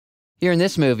Here in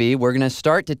this movie, we're going to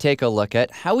start to take a look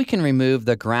at how we can remove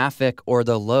the graphic or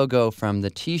the logo from the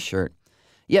t-shirt.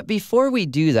 Yet before we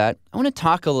do that, I want to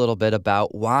talk a little bit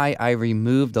about why I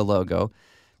removed the logo,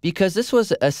 because this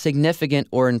was a significant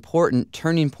or important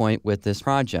turning point with this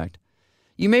project.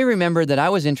 You may remember that I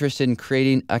was interested in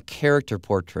creating a character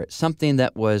portrait, something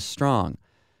that was strong.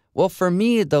 Well, for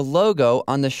me, the logo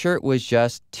on the shirt was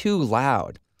just too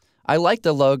loud. I like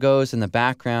the logos in the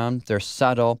background, they're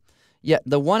subtle, yet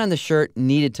the one on the shirt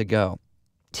needed to go.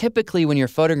 Typically, when you're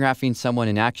photographing someone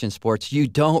in action sports, you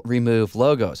don't remove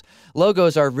logos.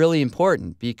 Logos are really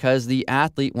important because the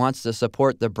athlete wants to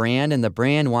support the brand and the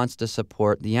brand wants to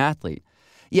support the athlete.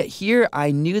 Yet here,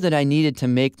 I knew that I needed to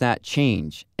make that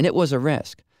change, and it was a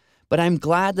risk. But I'm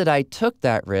glad that I took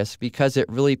that risk because it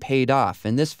really paid off,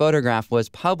 and this photograph was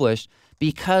published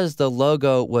because the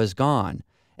logo was gone.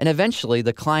 And eventually,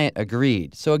 the client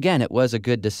agreed. So again, it was a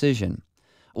good decision.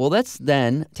 Well, let's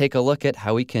then take a look at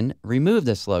how we can remove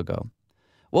this logo.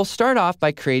 We'll start off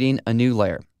by creating a new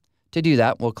layer. To do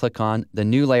that, we'll click on the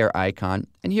new layer icon,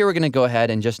 and here we're going to go ahead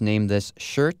and just name this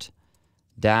Shirt-1.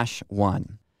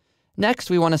 Next,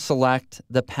 we want to select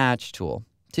the Patch tool.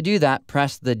 To do that,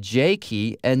 press the J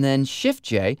key and then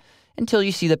Shift-J until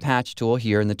you see the Patch tool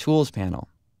here in the Tools panel.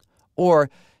 Or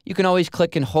you can always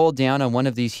click and hold down on one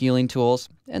of these healing tools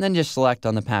and then just select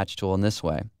on the Patch tool in this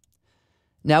way.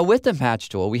 Now with the Patch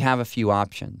tool, we have a few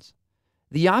options.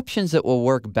 The options that will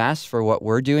work best for what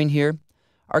we're doing here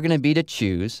are going to be to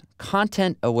choose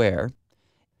Content Aware.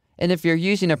 And if you're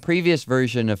using a previous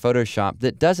version of Photoshop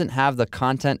that doesn't have the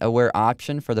Content Aware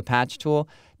option for the Patch tool,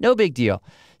 no big deal.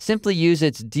 Simply use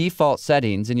its default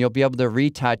settings and you'll be able to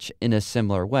retouch in a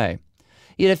similar way.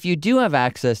 Yet if you do have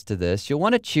access to this, you'll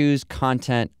want to choose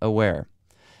Content Aware.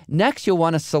 Next, you'll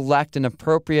want to select an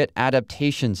appropriate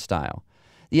adaptation style.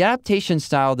 The adaptation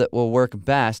style that will work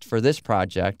best for this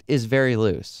project is very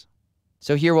loose.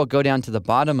 So here we'll go down to the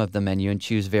bottom of the menu and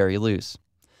choose very loose.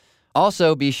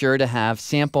 Also, be sure to have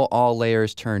sample all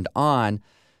layers turned on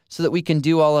so that we can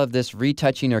do all of this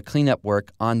retouching or cleanup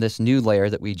work on this new layer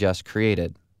that we just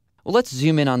created. Well, let's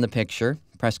zoom in on the picture,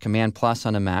 press Command plus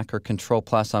on a Mac or Control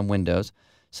plus on Windows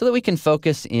so that we can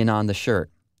focus in on the shirt.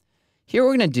 Here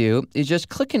what we're going to do is just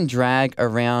click and drag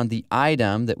around the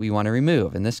item that we want to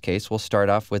remove. In this case, we'll start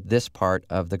off with this part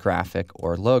of the graphic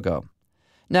or logo.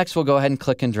 Next, we'll go ahead and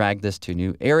click and drag this to a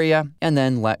new area and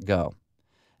then let go.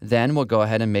 Then we'll go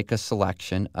ahead and make a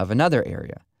selection of another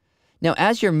area. Now,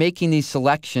 as you're making these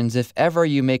selections, if ever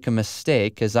you make a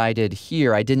mistake, as I did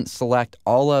here, I didn't select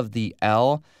all of the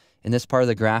L in this part of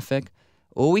the graphic,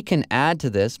 well, we can add to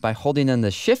this by holding in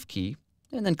the Shift key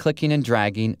and then clicking and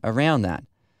dragging around that.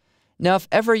 Now, if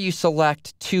ever you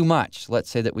select too much,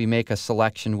 let's say that we make a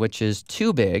selection which is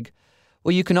too big,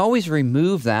 well, you can always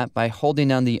remove that by holding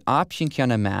down the Option key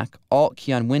on a Mac, Alt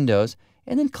key on Windows,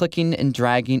 and then clicking and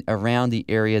dragging around the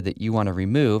area that you want to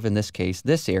remove, in this case,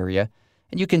 this area,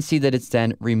 and you can see that it's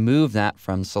then removed that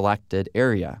from selected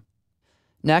area.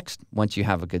 Next, once you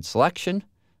have a good selection,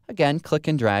 again, click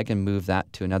and drag and move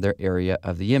that to another area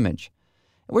of the image.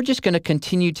 And we're just going to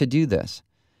continue to do this.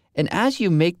 And as you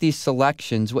make these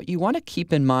selections, what you want to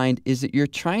keep in mind is that you're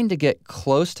trying to get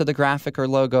close to the graphic or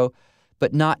logo,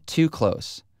 but not too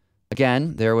close.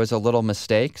 Again, there was a little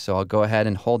mistake, so I'll go ahead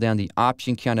and hold down the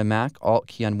Option key on a Mac, Alt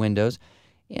key on Windows,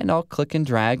 and I'll click and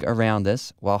drag around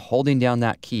this while holding down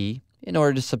that key in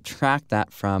order to subtract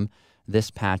that from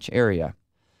this patch area.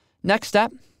 Next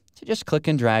step, to just click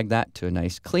and drag that to a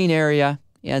nice clean area,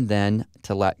 and then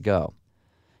to let go.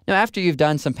 Now, after you've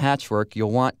done some patchwork,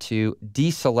 you'll want to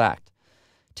deselect.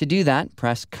 To do that,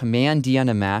 press Command-D on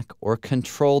a Mac or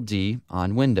Control-D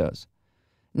on Windows.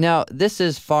 Now, this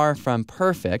is far from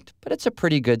perfect, but it's a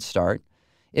pretty good start.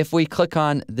 If we click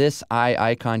on this eye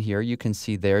icon here, you can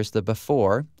see there's the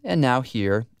before, and now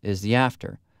here is the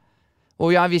after. Well,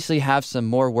 we obviously have some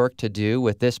more work to do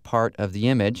with this part of the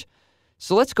image,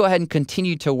 so let's go ahead and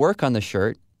continue to work on the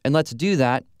shirt, and let's do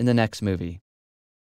that in the next movie.